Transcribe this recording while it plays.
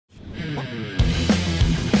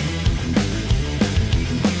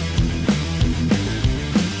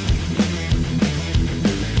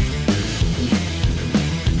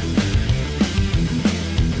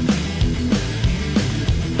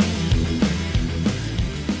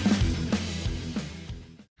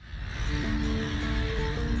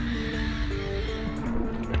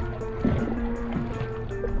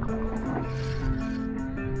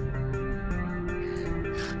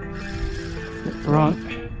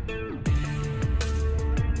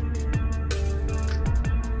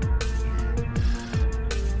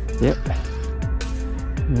Yep.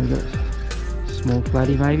 We've got a small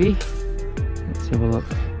flatty maybe. Let's have a look.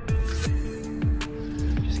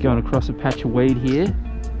 Just going across a patch of weed here.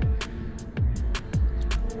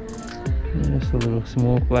 Just a little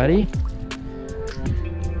small flatty.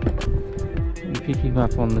 And pick him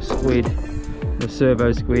up on the squid, the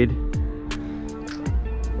servo squid.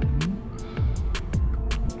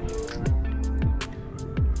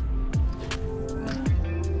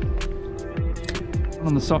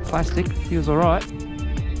 On the soft plastic, feels alright.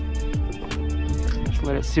 Just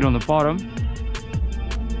let it sit on the bottom.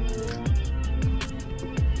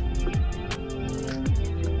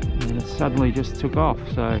 And it suddenly just took off,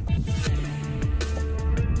 so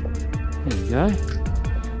there you go.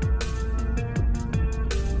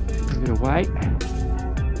 A bit of weight.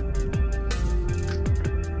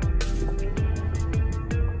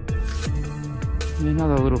 And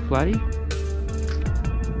another little flatty.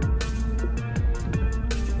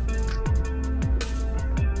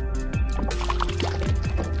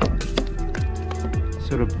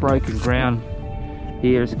 Sort of broken ground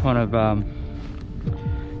here is kind of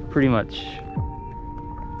pretty much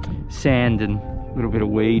sand and a little bit of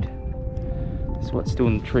weed. That's what's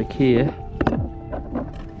doing the trick here.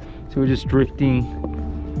 So we're just drifting.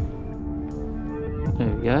 There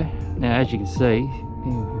we go. Now as you can see,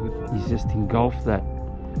 he's just engulfed that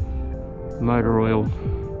motor oil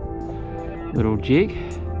little jig.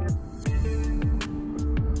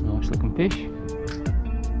 Nice looking fish.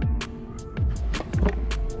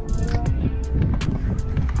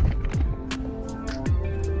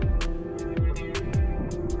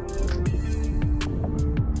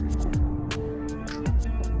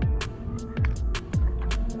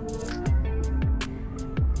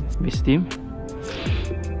 Missed him.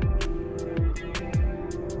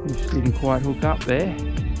 Just didn't quite hook up there.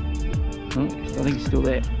 Oh, I think he's still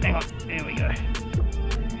there. Hang on, there we go.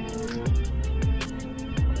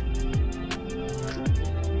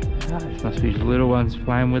 This must be the little ones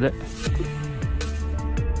playing with it.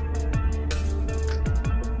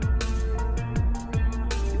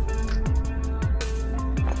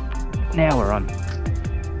 Now we're on.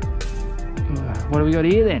 What do we got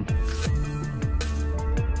here then?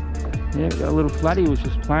 Yeah, we've got a little flatty was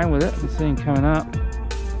just playing with it. I can see him coming up.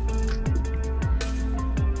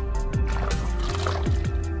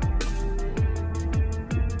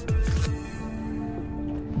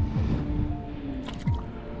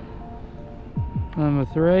 Number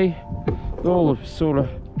 3, all of sort of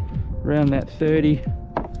around that 30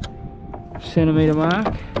 centimetre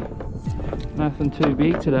mark. Nothing too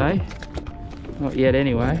big today, not yet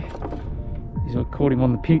anyway. He's not caught him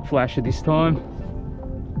on the pink flasher this time.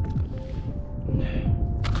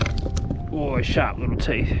 Oh, sharp little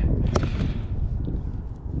teeth.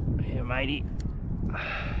 Yeah, matey.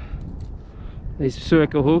 These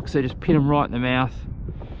circle hooks, they just pin them right in the mouth.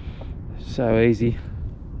 So easy.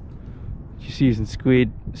 Just using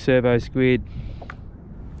squid, servo squid.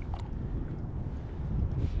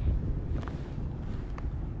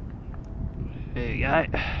 There you go.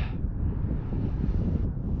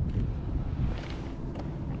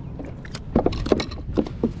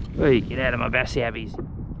 Hey, get out of my bass yabbies.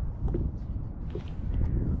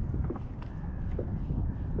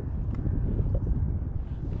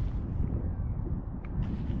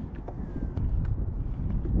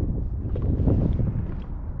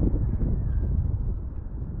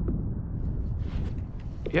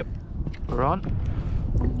 Yep, we're on.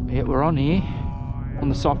 Yep, we're on here. On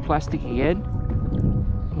the soft plastic again.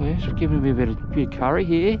 Yeah, just giving me a bit of curry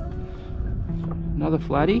here. Another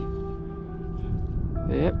flatty.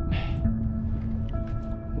 Yep.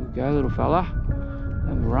 We'll go, little fella.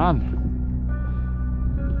 And run.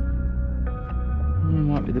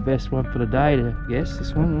 Might be the best one for the day, I guess.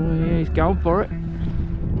 This one. Oh, yeah, he's going for it.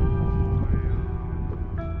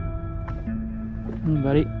 Come on,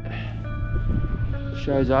 buddy.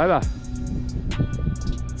 Show's over.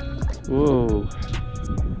 Whoa. A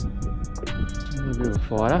little bit of a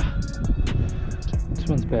fighter. This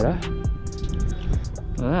one's better.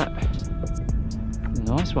 Look at that.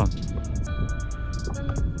 Nice one.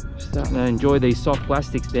 Starting to enjoy these soft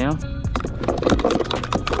plastics now.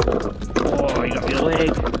 Oh, you got your leg.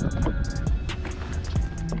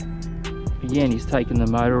 Again, he's taking the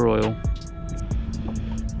motor oil.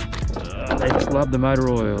 They just love the motor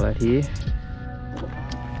oil out here.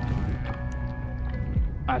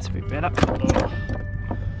 That's a bit better. Oh.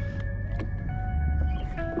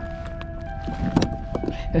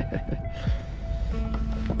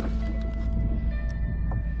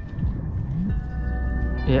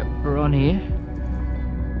 Yep, we're on here.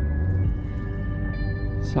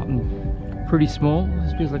 Something pretty small.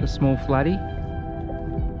 This feels like a small flatty.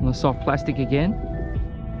 on the soft plastic again.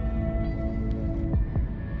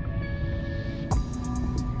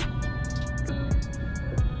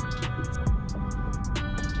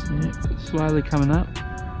 Yeah, slowly coming up. I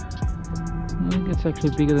think it's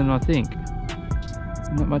actually bigger than I think.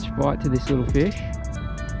 Not much bite to this little fish. You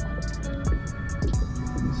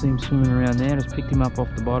can see him swimming around there. Just picked him up off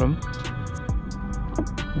the bottom.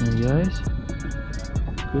 There he goes.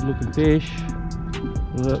 Good looking fish.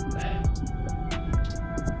 Look.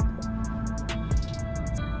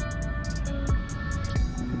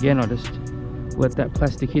 Again, I just let that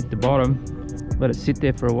plastic hit the bottom, let it sit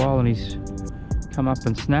there for a while, and he's come up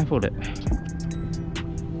and snaffled it.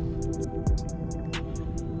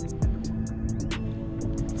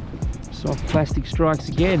 Soft plastic strikes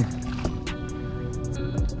again.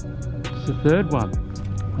 It's the third one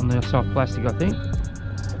on the soft plastic, I think.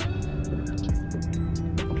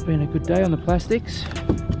 It's been a good day on the plastics.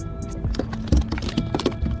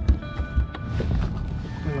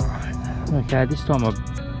 Alright, okay, this time I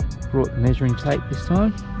brought measuring tape this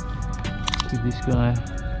time. Give this guy a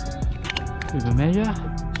bit of a measure.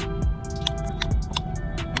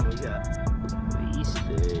 There we go. He's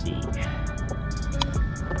 30.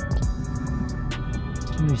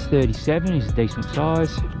 He's 37, he's a decent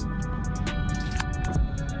size. There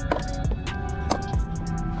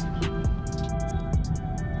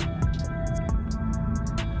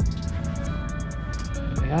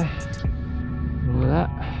we go. All of that,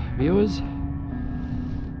 viewers.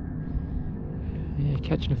 Yeah,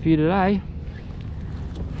 catching a few today.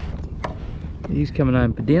 He's coming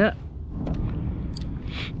home for dinner.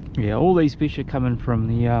 Yeah, all these fish are coming from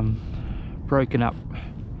the broken up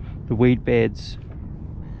the weed beds.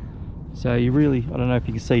 So you really, I don't know if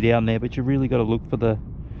you can see down there, but you really got to look for the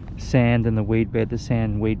sand and the weed bed, the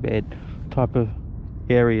sand weed bed type of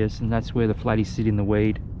areas, and that's where the flatties sit in the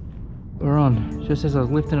weed. We're on, just as I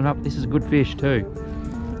was lifting it up, this is a good fish too.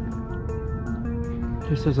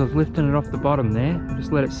 Just as I was lifting it off the bottom there, I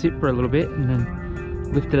just let it sit for a little bit and then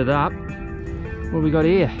lifted it up. What have we got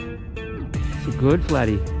here? It's a good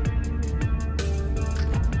flatty.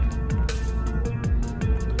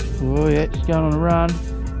 Oh yeah, just going on a run.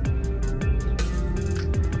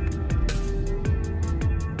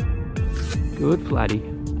 Good flatty.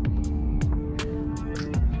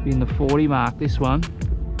 Be in the 40 mark, this one.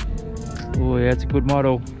 Oh yeah, it's a good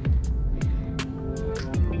model.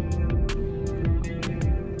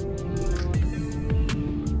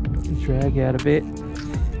 Drag out a bit.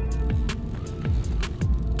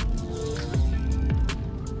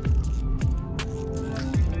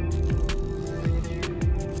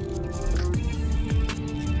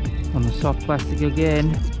 On the soft plastic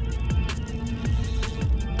again.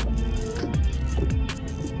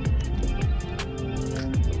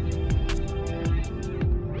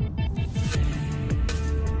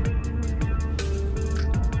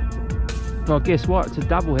 Oh, guess what? It's a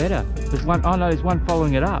double header. There's one, oh no, there's one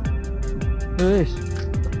following it up. Look at this.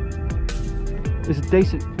 There's a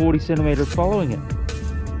decent 40 centimetre following it.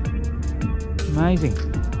 Amazing.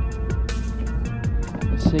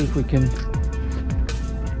 Let's see if we can.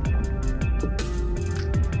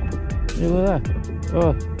 Look at that.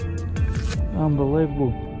 Oh,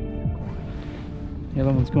 unbelievable. The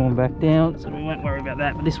other one's gone back down, so we won't worry about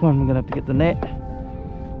that. But this one, we're going to have to get the net.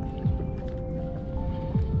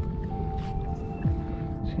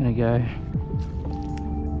 It's going to go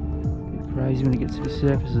get crazy when it gets to the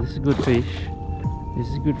surface. This is a good fish. This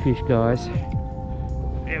is a good fish, guys.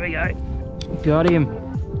 There we go. Got him.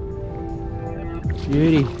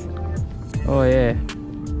 Beauty. Oh yeah.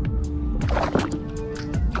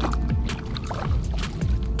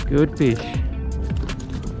 Good fish.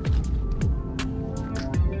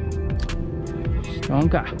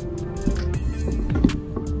 Stonker.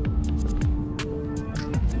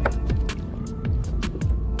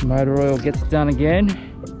 Motor oil gets done again.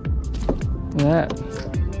 Look at that.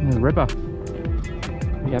 And a ripper.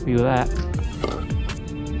 Be happy with that.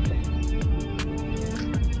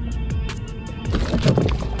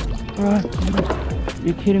 Right.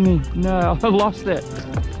 You're kidding me. No, I lost it.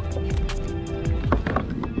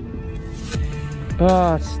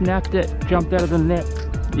 Oh, snapped it. Jumped out of the net.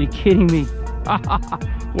 You're kidding me.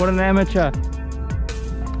 What an amateur.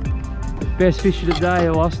 Best fish of the day, I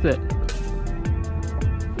lost it.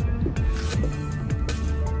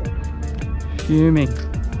 Fuming.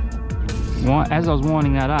 As I was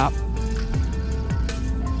winding that up,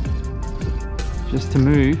 just to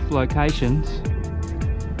move locations,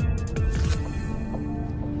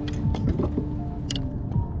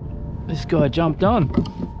 this guy jumped on.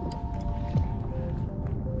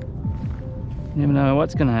 You never know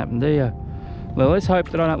what's going to happen, do you? Well, let's hope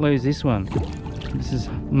that I don't lose this one. This is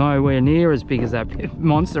nowhere near as big as that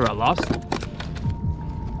monster I lost.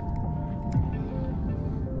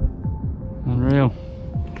 Unreal.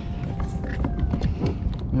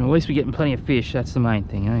 Well, at least we're getting plenty of fish, that's the main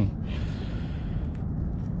thing, eh?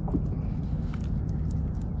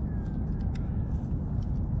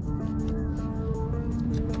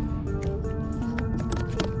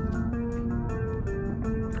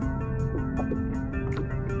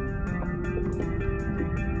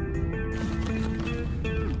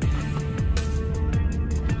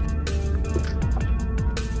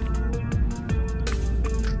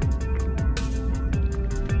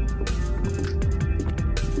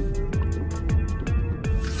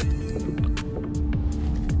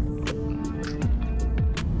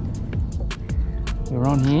 We're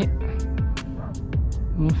on here.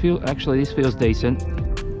 Actually, this feels decent.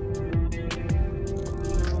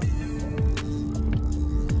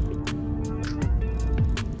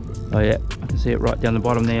 Oh yeah, I can see it right down the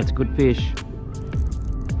bottom there. It's a good fish.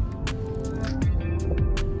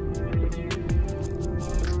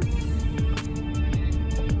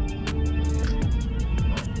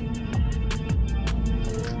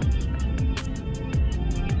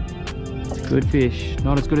 Good fish.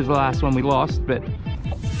 Not as good as the last one we lost, but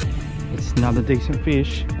it's another decent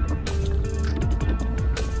fish.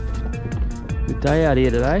 Good day out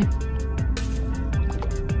here today.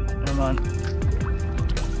 Come on.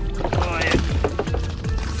 Oh,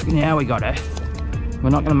 yeah. Now we got it. We're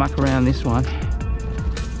not going to muck around this one.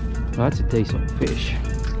 Oh, that's a decent fish.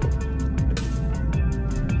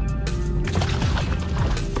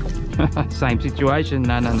 Same situation.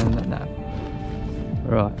 No.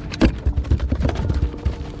 Right.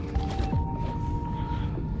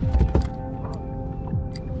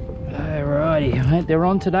 Alrighty, they're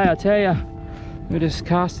on today, I tell you. We're just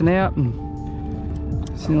casting out, and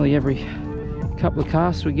it's nearly every couple of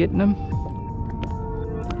casts we're getting them.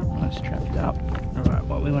 That's trapped up. Alright,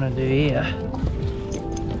 what we want to do here.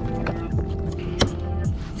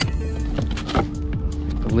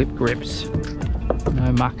 The lip grips.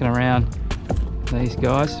 No mucking around these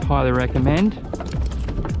guys. Highly recommend.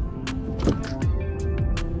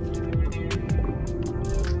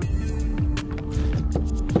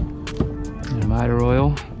 Motor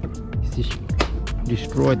oil. He's just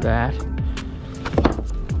destroyed that.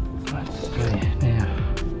 Let's see now.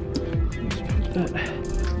 Let's put that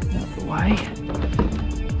out of the way.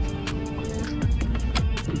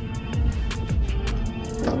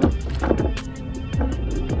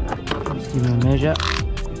 Just give him a measure.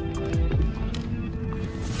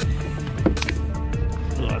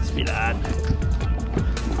 Oh, that's a bit hard.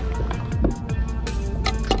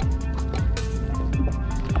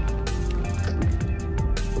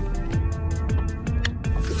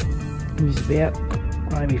 He's about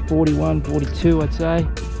maybe 41, 42, I'd say.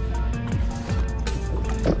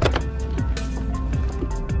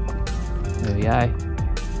 There we go.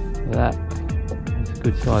 Look at that. That's a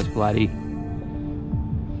good sized bloody.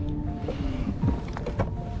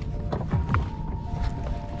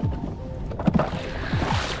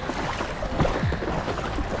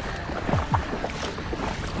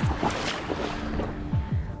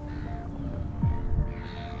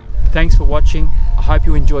 Thanks for watching. I hope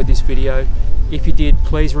you enjoyed this video. If you did,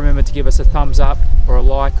 please remember to give us a thumbs up or a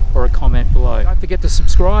like or a comment below. Don't forget to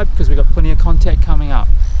subscribe because we've got plenty of content coming up.